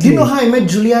 Exactly. Do you know how I met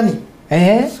Giuliani?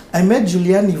 Eh? I met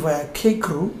Giuliani via K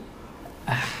Crew.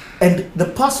 And the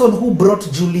person who brought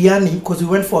Giuliani, because we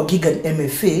went for a gig at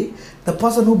MFA, the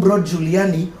person who brought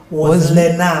Giuliani was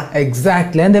Lena.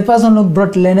 Exactly. And the person who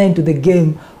brought Lena into the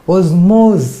game was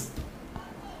Mose.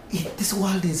 This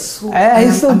world is so...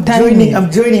 I'm tiny. I'm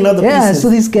joining other pieces. So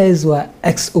these guys were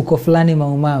ex-Ukoflani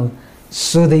Mau Mau.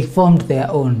 So they formed their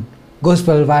own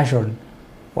gospel version,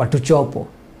 Watu Chopo.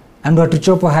 And Watu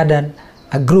Chopo had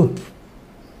a group,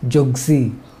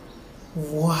 Jogsi.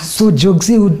 What? So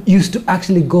Jogsi used to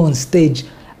actually go on stage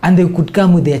and they could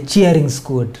come with their cheering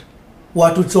squad.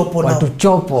 Watu Chopo now. Watu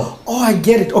Chopo. Oh, I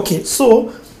get it. Okay,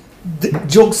 so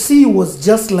Jogsi was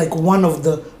just like one of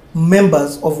the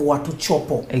members of Watu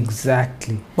Chopo.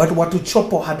 Exactly. But Watu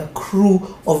Chopo had a crew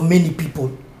of many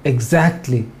people.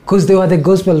 Exactly. Because they were the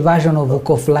gospel version of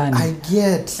Ukoflani. I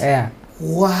get. Yeah.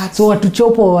 What? So Watu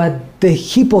Chopo were the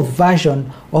hip-hop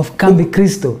version of Kambi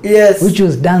Cristo. Yes. Which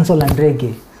was dancehall and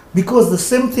reggae. Because the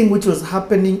same thing which was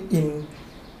happening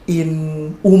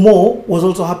in Umo was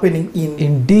also happening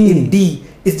in D.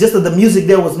 It's just that the music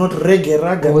there was not reggae,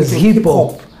 raga. It was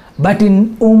hip-hop. But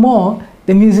in Umo,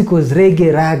 the music was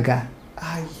reggae, raga.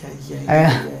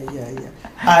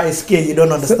 SK, you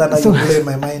don't understand how you play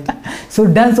my mind. So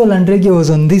dancehall and reggae was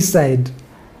on this side.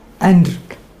 And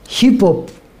hip-hop,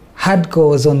 hardcore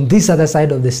was on this other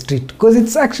side of the street. Because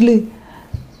it's actually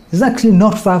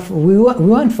not far. We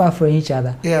weren't far from each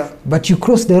other. Yeah. But you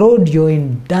cross the road, you're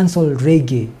in dancehall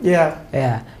reggae. Yeah.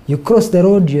 Yeah. You cross the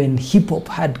road, you're in hip hop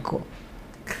hardcore.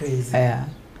 Crazy. Yeah.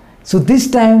 So this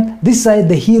time, this side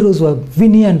the heroes were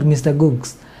Vinny and Mr.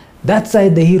 Googs. That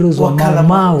side the heroes were Mau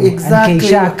Mau and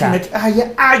Keishaka.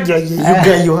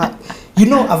 You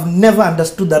know, I've never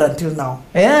understood that until now.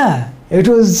 Yeah. It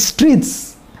was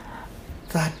streets.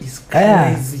 That is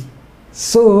crazy. Yeah.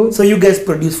 So you guys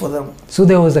produced for them? So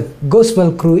there was a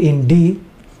gospel crew in D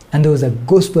and there was a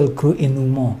gospel crew in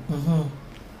Umo. Mm-hmm.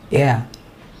 Yeah.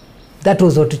 That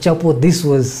was Watu Chopo. This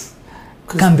was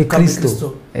Kambi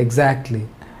Cristo. Exactly.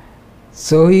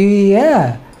 So we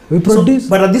produced.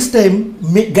 But at this time,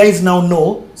 guys now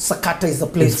know Sakata is the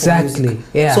place for music.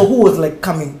 Yeah. So who was like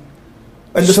coming?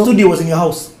 And the studio was in your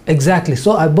house? Exactly.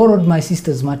 So I borrowed my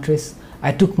sister's mattress.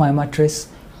 I took my mattress,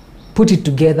 put it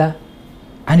together,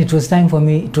 and it was time for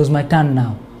me. It was my turn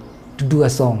now to do a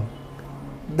song.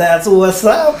 That's what's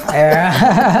up.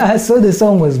 So the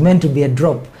song was meant to be a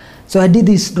drop. So I did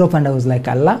this drop and I was like,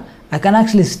 Allah, I can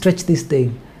actually stretch this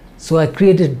thing. So I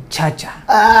created Cha-Cha.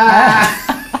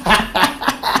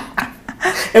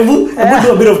 And we'll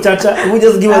do a bit of Cha-Cha. We'll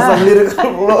just give us some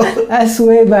lyrical. That's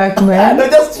way back, man. No,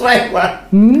 just try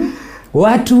one.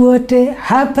 Watu wote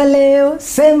hapa leo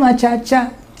sema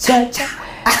Cha-Cha, Cha-Cha.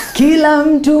 Kila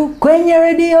mtu kwenye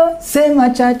radio sema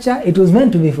Cha-Cha. It was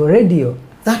meant to be for radio.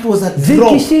 That was a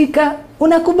drop. Zikishika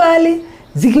unakubali,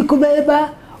 zikikubeba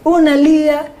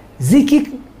unalia,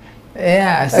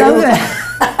 yeah, it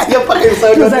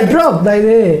was a drop, by the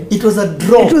way. It was a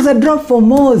drop. It was a drop for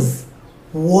Mose.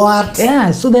 What?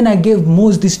 Yeah, so then I gave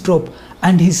Mose this drop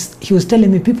and he was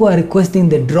telling me people are requesting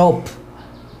the drop.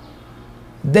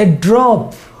 The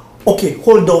drop. Okay,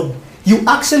 hold on. You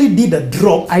actually did a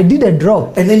drop. I did a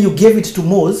drop. And then you gave it to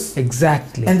Mose.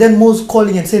 Exactly. And then Mose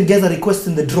calling and saying, guys are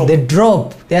requesting the drop. The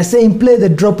drop. They are saying, play the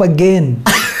drop again.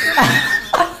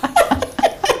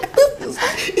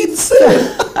 Insane.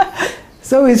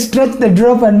 So we stretched the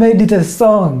drop and made it a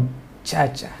song.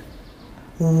 Cha-Cha.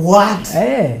 What?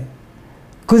 Hey.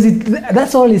 Because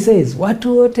that's all he says.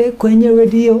 Watu wote kwenye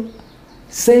radio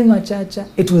sema Cha-Cha.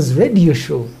 It was radio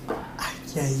show.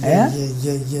 Yeah.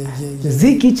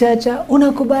 Ziki Cha-Cha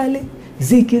unakubali,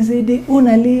 ziki zidi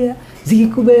unalia, ziki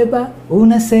kubeba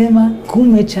unasema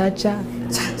kume Cha-Cha.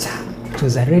 Cha-Cha. It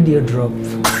was a radio drop.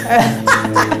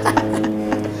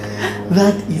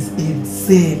 That is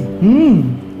insane.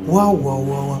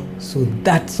 Wow. So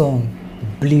that song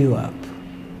blew up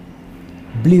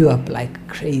like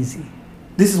crazy.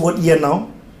 This is what year now?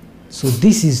 So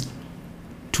this is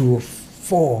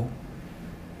 2004.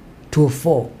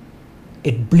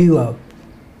 It blew up.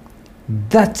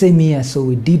 That same year, so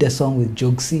we did a song with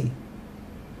Jogsi.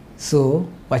 So,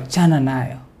 wachana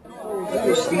nayo.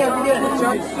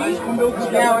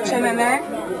 Yeah, wachana nayo.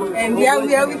 And we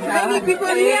are with many people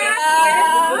here.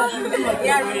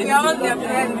 Yeah, we are all their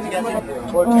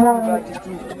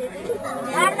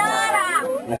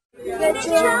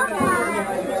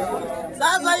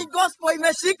Sasa hii gospel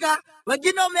imeshika,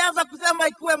 wengine wameanza kusema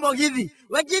ikuwe Mogithi,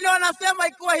 wengine wanasema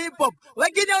ikuwe hip hop,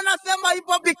 wengine wanasema hip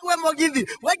hop ikuwe Mogithi,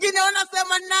 wengine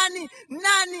wanasema nani.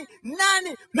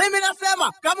 Mimi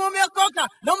nasema kama umeokoka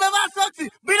na umevaa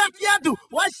soksi bila kiatu,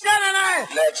 washana naye.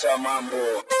 Lecha mambo.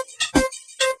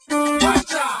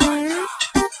 Wacha.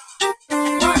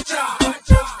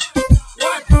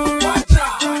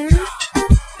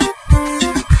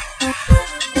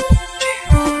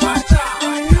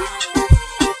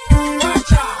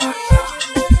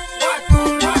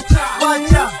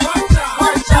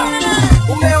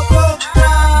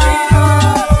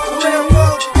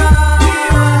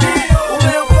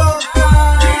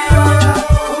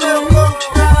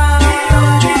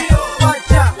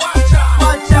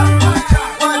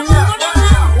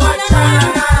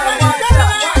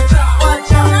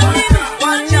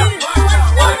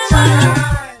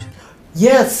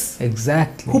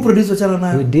 Exactly. Who produced Wachana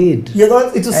Nayo? We did. Yeah,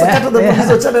 it was Sakata that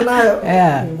produced Wachana Nayo.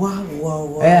 Yeah.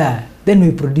 Wow. Yeah. Then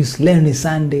we produced Leonie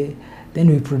Sunday. Then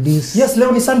we produced... Yes,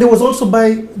 Leonie Sunday was also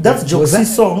by... That's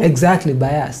Joxi's song. Exactly,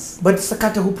 by us. But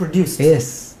Sakata who produced?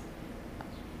 Yes.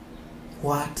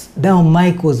 What? Now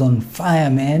Mike was on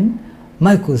fire, man.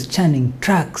 Mike was churning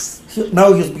tracks.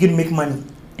 Now he was beginning to make money.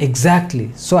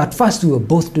 Exactly. So at first we were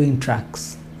both doing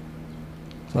tracks.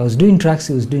 So I was doing tracks,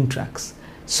 he was doing tracks.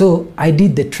 So I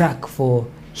did the track for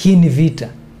Hini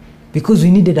Vita because we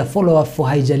needed a follow-up for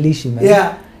Haijalishi, man.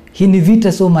 Yeah. Hini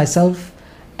Vita, so myself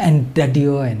and Daddy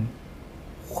Owen.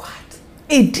 What?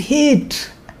 It hit.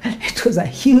 It was a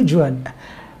huge one.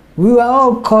 We were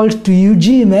all called to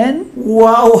UG, man.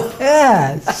 Wow.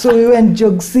 Yeah. So we went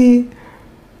Jogsi.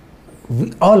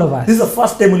 All of us. This is the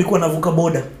first time ulikuwa navuka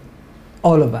border.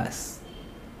 All of us.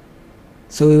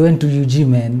 So we went to UG,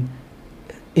 man.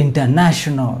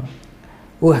 International.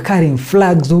 We were carrying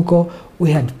flags huko.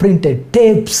 We had printed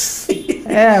tapes.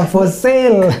 Yeah, for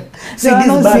sale.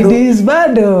 CDs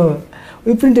bado.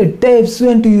 We printed tapes,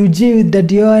 went to UG with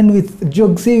Daddy-Owen, with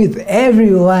Jogsi, with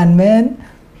everyone, man.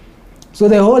 So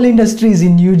the whole industry is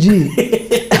in UG.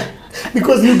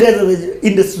 Because you guys are the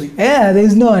industry. Yeah, there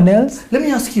is no one else. Let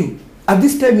me ask you, at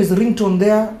this time is Ringtone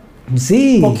there?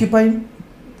 See. Porcupine?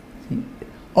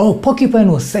 Oh,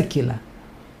 Porcupine was secular.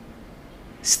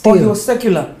 Still. Oh, he was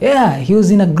secular? Yeah, he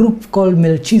was in a group called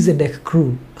Melchizedek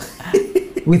Crew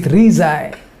with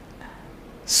Rizai.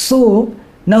 So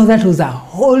now that was a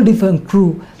whole different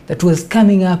crew that was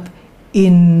coming up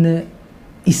in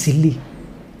Isili.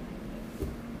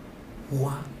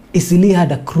 Wow. Isili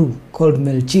had a crew called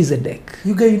Melchizedek.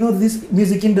 You guys, you know this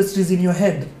music industry is in your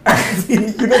head. You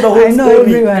know the whole I know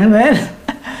story. everyone, man.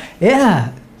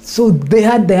 Yeah, so they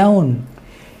had their own.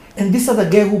 And this other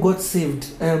guy who got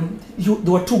saved, there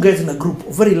were two guys in a group.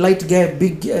 A very light guy,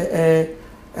 big...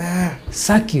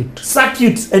 Circuit.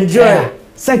 Circuit and Joel. Yeah.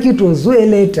 Circuit was way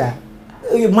later.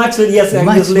 Much later, yes.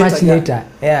 Much later,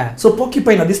 yeah. So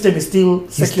Porcupine at this time is still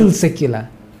secular. He's still secular.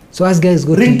 So as guys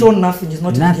go Ringtone, nothing. He's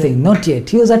not nothing, not yet.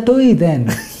 He was a toy then.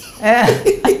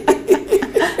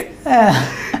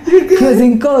 He was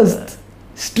in Coast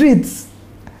Streets.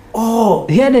 Oh.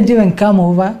 He hadn't even come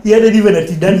over. He hadn't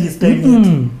even done his time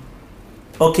yet.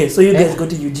 Okay, so you guys go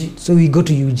to UG. So we go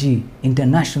to UG,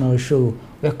 international show.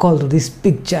 We're called to this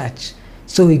big church.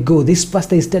 So we go. This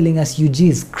pastor is telling us UG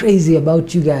is crazy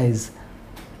about you guys.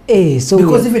 Hey, so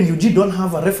because even UG don't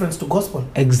have a reference to gospel.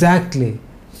 Exactly.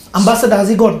 Ambassador, has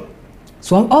he gone?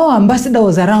 So Ambassador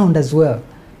was around as well.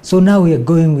 So now we are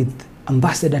going with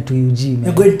Ambassador to UG,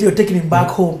 man. You're taking him back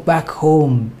home. Back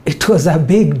home. It was a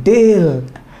big deal.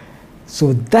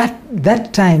 So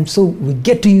that time, so we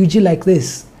get to UG like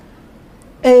this.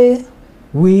 The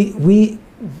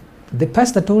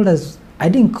pastor told us, I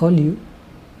didn't call you.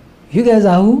 You guys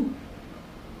are who?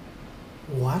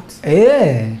 What?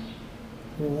 Yeah.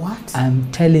 What?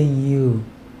 I'm telling you,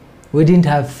 we didn't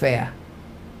have fare.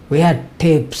 We had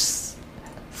tapes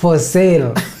for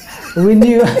sale. We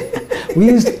knew we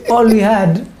used all we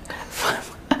had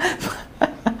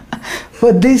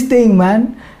for this thing,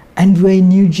 man. And we're in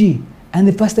UG. And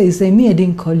the pastor is saying, me, I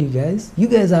didn't call you guys. You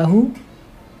guys are who?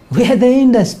 We are the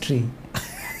industry.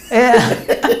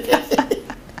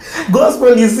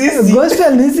 Gospel is easy.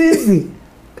 Gospel is easy.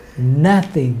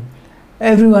 Nothing.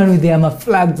 Everyone with their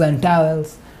flags and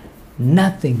towels.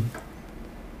 Nothing.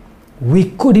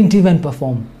 We couldn't even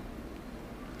perform.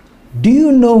 Do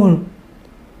you know,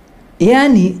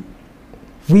 Yani,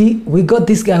 we got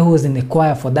this guy who was in the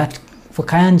choir for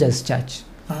Kayanja's church.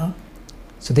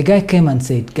 So the guy came and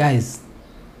said, guys,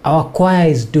 our choir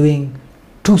is doing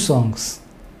 2 songs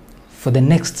for the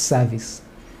next service.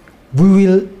 We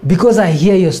will, because I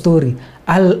hear your story,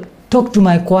 I'll talk to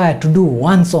my choir to do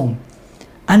 1 song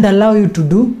and allow you to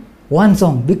do 1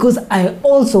 song because I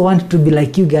also want to be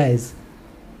like you guys.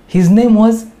 His name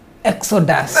was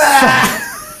Exodus.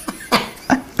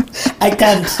 I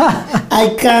can't.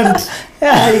 I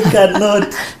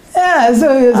cannot. Yeah,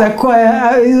 so he was a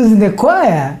choir. He was in the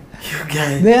choir. You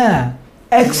guys. Yeah.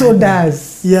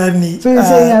 Exodus. Yani. So he's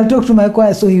saying, I'll talk to my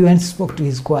choir. So he went and spoke to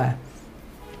his choir.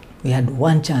 We had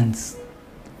 1 chance.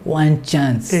 1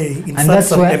 chance. Hey, and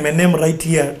that's why Eminem right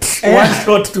here. 1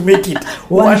 shot to make it.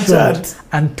 1 shot.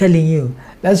 I'm telling you.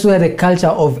 That's where the culture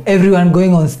of everyone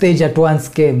going on stage at once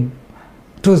came.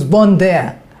 It was born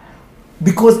there.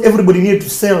 Because everybody needed to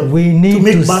sell. We need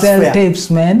to sell tapes,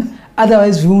 man.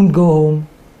 Otherwise, we won't go home.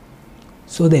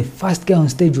 So the first guy on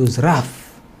stage was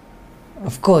Raf.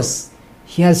 Of course,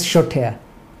 he has short hair.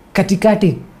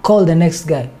 Katikati called the next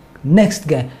guy. Next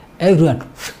guy. Everyone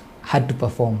had to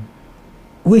perform.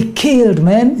 We killed,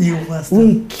 man. You must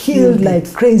We have killed like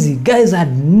it. crazy. Guys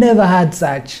had never had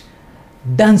such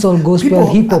dancehall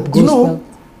gospel, hip hop gospel. You know,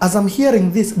 as I'm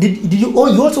hearing this, did you?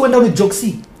 Oh, you also went down with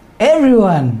Joxy.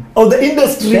 Everyone. Oh, the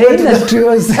industry. The industry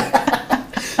was.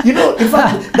 You know, in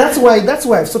fact, that's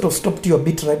why I've sort of stopped you a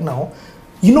bit right now.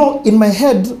 You know, in my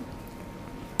head,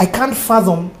 I can't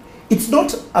fathom. It's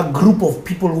not a group of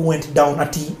people who went down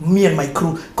at me and my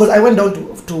crew, because I went down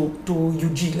to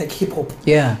UG, like hip hop.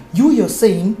 Yeah. You're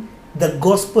saying the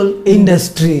gospel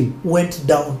Industry went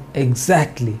down.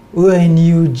 Exactly. We were in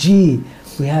UG.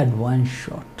 We had one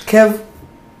shot. Kev,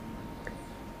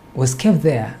 Was Kev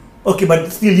there? okay,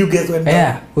 but still you guys went down.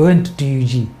 Yeah, we went to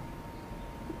UG.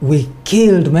 We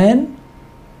killed, man.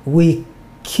 We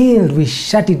killed. We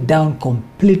shut it down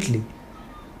completely.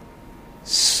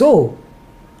 So,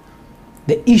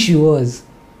 the issue was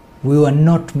we were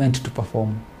not meant to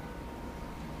perform.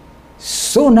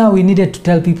 So now we needed to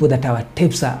tell people that our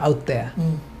tapes are out there.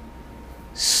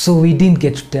 So we didn't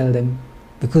get to tell them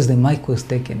because the mic was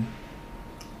taken.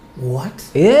 What?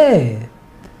 Yeah,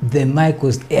 the mic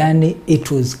was, and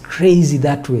it was crazy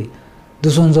that way.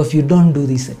 Those ones of you don't do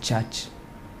this at church.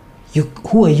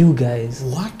 Who are you guys?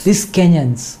 What? These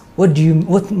Kenyans.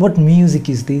 What music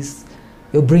is this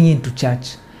you're bringing to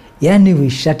church? Yani we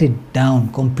shut it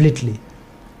down completely,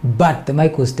 but the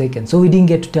mic was taken, so we didn't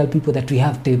get to tell people that we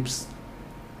have tapes,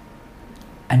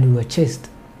 and we were chased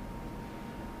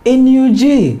in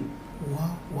UG.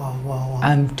 Wow.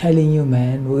 I'm telling you,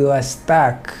 man, we were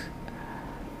stuck.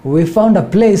 We found a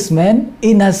place, man,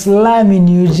 in a slum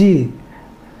in UG.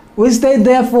 We stayed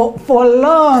there for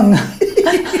long.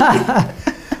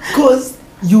 Because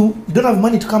you don't have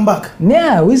money to come back.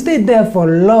 Yeah, we stayed there for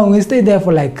long. We stayed there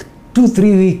for like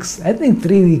 2-3 weeks. I think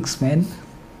 3 weeks, man.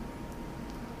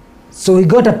 So we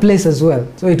got a place as well.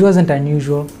 So it wasn't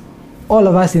unusual. All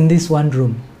of us in this one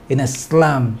room, in a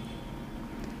slum.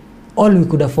 All we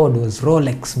could afford was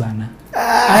Rolex, bana.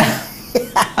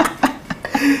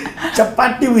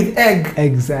 Chapati with egg.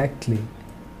 Exactly.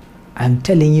 I'm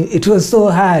telling you, it was so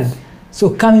hard. So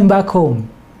coming back home,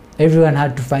 everyone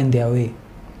had to find their way.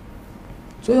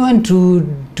 So we went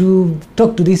to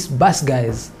talk to these bus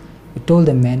guys. We told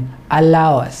them, man,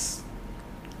 allow us.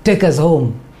 Take us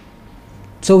home.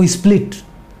 So we split.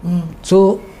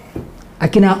 So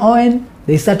Akina Owen,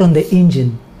 they sat on the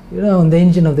engine. You know, on the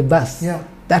engine of the bus. Yeah.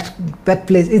 That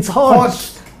place, it's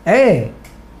hot. Hey.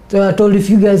 So I told, if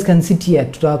you guys can sit here,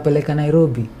 tutawapeleka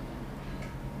Nairobi.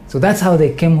 So that's how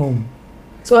they came home.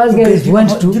 So as guys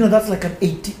went to... You know, that's like an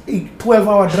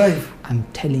 12-hour drive. I'm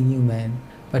telling you, man.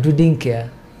 But we didn't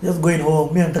care. Just going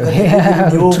home. Yeah,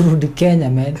 to the Kenya,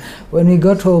 man. When we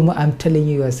got home, I'm telling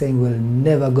you, we were saying we'll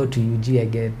never go to UG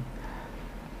again.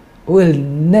 We'll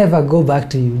never go back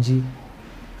to UG.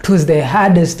 It was the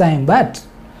hardest time, but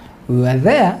we were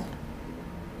there.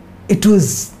 It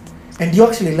was... And you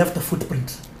actually left a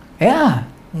footprint. Yeah,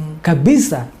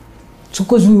 kabisa. So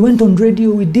because we went on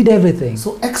radio, we did everything.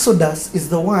 So Exodus is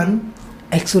the one...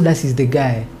 Exodus is the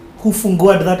guy who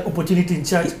funguad that opportunity in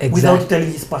church without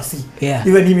telling his pasi. Yeah.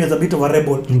 Even him was a bit of a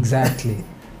rebel. Exactly.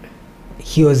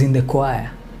 He was in the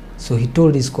choir. So he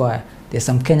told his choir, there's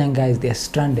some Kenyan guys, they're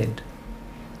stranded.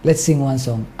 Let's sing one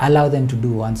song. Allow them to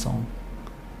do one song.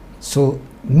 So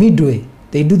midway,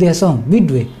 they do their song.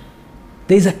 Midway,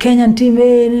 there's a Kenyan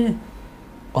team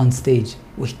on stage.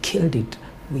 We killed it.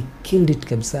 We killed it,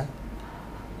 kabisa.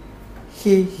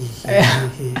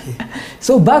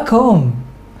 So back home.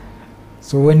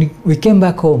 So when we came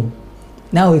back home,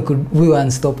 now we were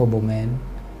unstoppable, man.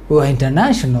 We were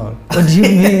international. What do you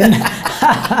mean?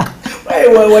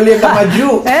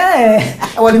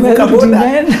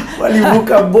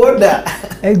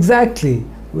 Exactly.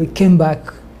 We came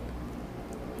back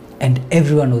and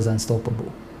everyone was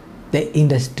unstoppable. The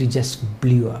industry just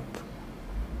blew up.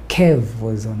 Kev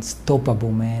was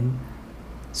unstoppable, man.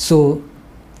 So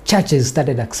churches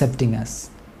started accepting us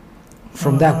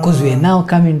from that, because we are now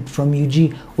coming from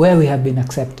UG where we have been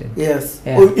accepted. Yes.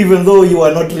 Yeah. Even though you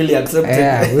are not really accepted.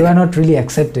 Yeah, we were not really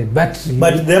accepted, but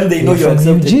them, they know you're from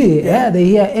accepted. UG. Yeah, they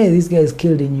hear, hey, this guy is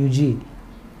killed in UG.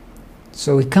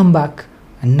 So we come back,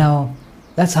 and now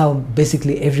that's how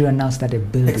basically everyone now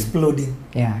started building. Exploding.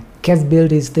 Yeah, Kev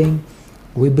built his thing.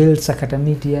 We built Sakata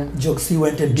Media. Joxy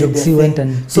went and did Joxy went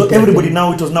and so everybody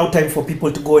now, it was now time for people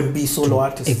to go and be solo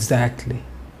artists. Exactly.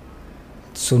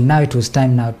 So now it was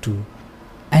time now to,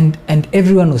 and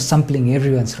everyone was sampling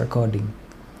everyone's recording.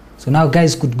 So now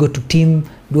guys could go to Team,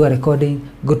 do a recording,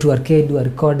 go to Arcade, do a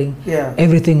recording. Yeah.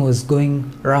 Everything was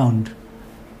going round.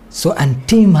 So, and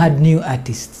Team had new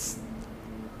artists.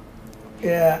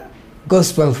 Yeah.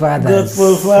 Gospel Fathers.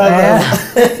 Gospel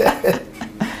Fathers.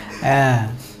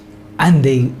 Yeah. And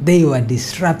they were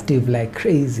disruptive like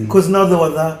crazy. Because now they were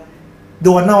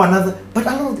now another, but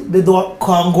I don't know, they were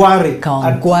Kawangware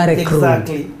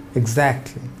crew.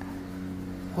 Exactly.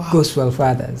 Wow. Gospel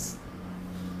Fathers.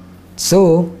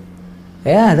 So,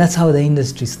 yeah, that's how the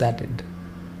industry started.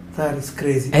 That is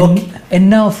crazy. And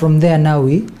now from there,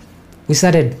 we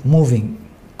started moving.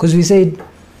 Because we said,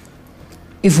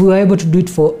 if we were able to do it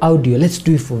for audio, let's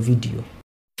do it for video.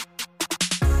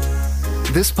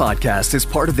 This podcast is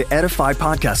part of the Edify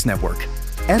Podcast Network.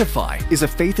 Edify is a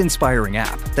faith-inspiring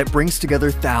app that brings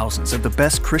together thousands of the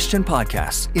best Christian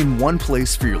podcasts in one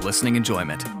place for your listening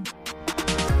enjoyment.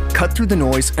 Cut through the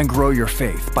noise and grow your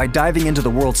faith by diving into the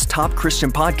world's top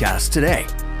Christian podcasts today.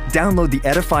 Download the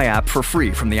Edify app for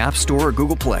free from the App Store or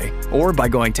Google Play, or by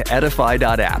going to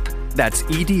edify.app. That's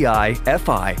EDIFI.app.